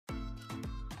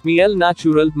Miel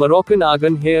Natural Moroccan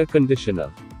Argan Hair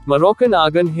Conditioner. Moroccan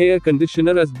Argan Hair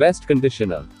Conditioner is best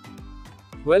conditioner.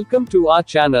 Welcome to our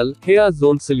channel, Hair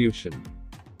Zone Solution.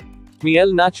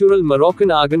 Miel Natural Moroccan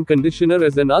Argan Conditioner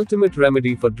is an ultimate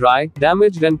remedy for dry,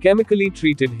 damaged and chemically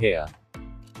treated hair.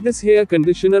 This hair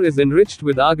conditioner is enriched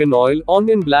with argan oil,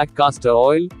 onion black castor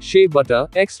oil, shea butter,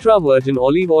 extra virgin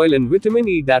olive oil and vitamin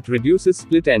E that reduces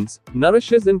split ends,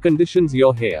 nourishes and conditions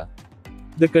your hair.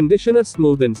 The conditioner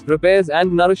smoothens, repairs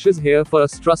and nourishes hair for a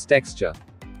lustrous texture.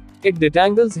 It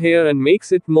detangles hair and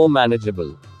makes it more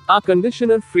manageable. Our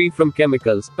conditioner free from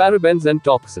chemicals, parabens and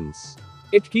toxins.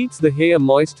 It keeps the hair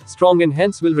moist, strong and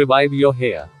hence will revive your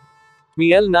hair.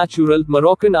 Miel Natural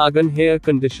Moroccan Argan Hair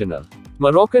Conditioner.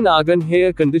 Moroccan Argan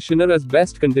Hair Conditioner is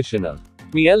best conditioner.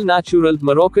 Miel Natural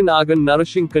Moroccan Argan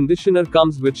Nourishing Conditioner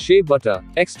comes with shea butter,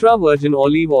 extra virgin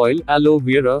olive oil, aloe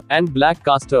vera, and black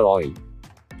castor oil.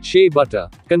 Shea butter.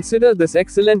 Consider this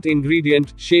excellent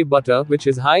ingredient, shea butter, which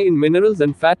is high in minerals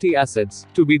and fatty acids,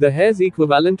 to be the hair's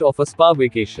equivalent of a spa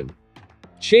vacation.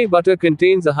 Shea butter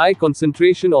contains a high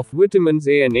concentration of vitamins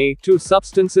A and A, two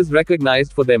substances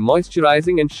recognized for their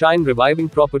moisturizing and shine reviving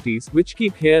properties, which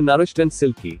keep hair nourished and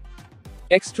silky.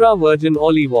 Extra virgin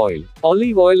olive oil.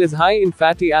 Olive oil is high in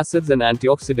fatty acids and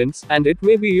antioxidants, and it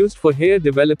may be used for hair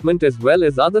development as well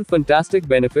as other fantastic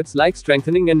benefits like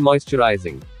strengthening and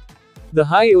moisturizing. The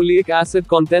high oleic acid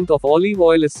content of olive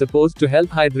oil is supposed to help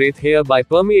hydrate hair by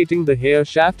permeating the hair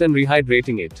shaft and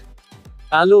rehydrating it.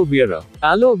 Aloe vera.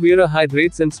 Aloe vera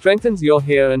hydrates and strengthens your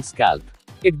hair and scalp.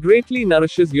 It greatly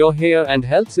nourishes your hair and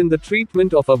helps in the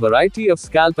treatment of a variety of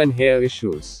scalp and hair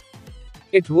issues.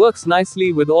 It works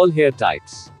nicely with all hair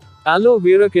types. Aloe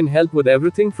vera can help with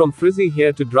everything from frizzy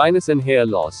hair to dryness and hair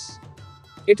loss.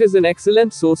 It is an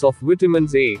excellent source of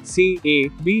vitamins A, C, A,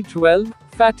 B12,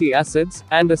 fatty acids,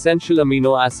 and essential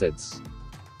amino acids.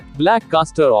 Black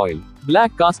castor oil.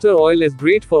 Black castor oil is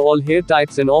great for all hair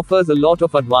types and offers a lot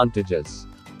of advantages.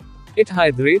 It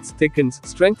hydrates, thickens,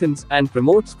 strengthens, and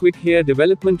promotes quick hair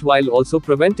development while also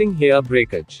preventing hair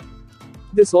breakage.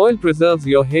 This oil preserves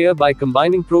your hair by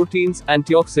combining proteins,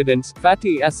 antioxidants,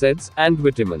 fatty acids, and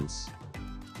vitamins.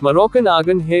 Moroccan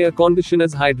Argan Hair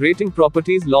Conditioner's hydrating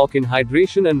properties lock in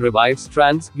hydration and revive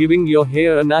strands, giving your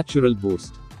hair a natural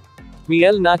boost.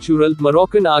 Miel Natural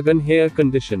Moroccan Argan Hair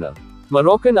Conditioner.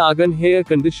 Moroccan Argan Hair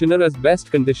Conditioner is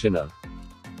best conditioner.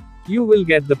 You will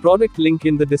get the product link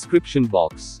in the description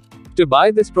box. To buy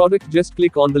this product, just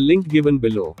click on the link given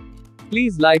below.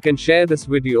 Please like and share this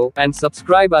video, and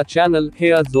subscribe our channel,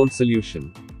 Hair Zone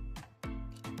Solution.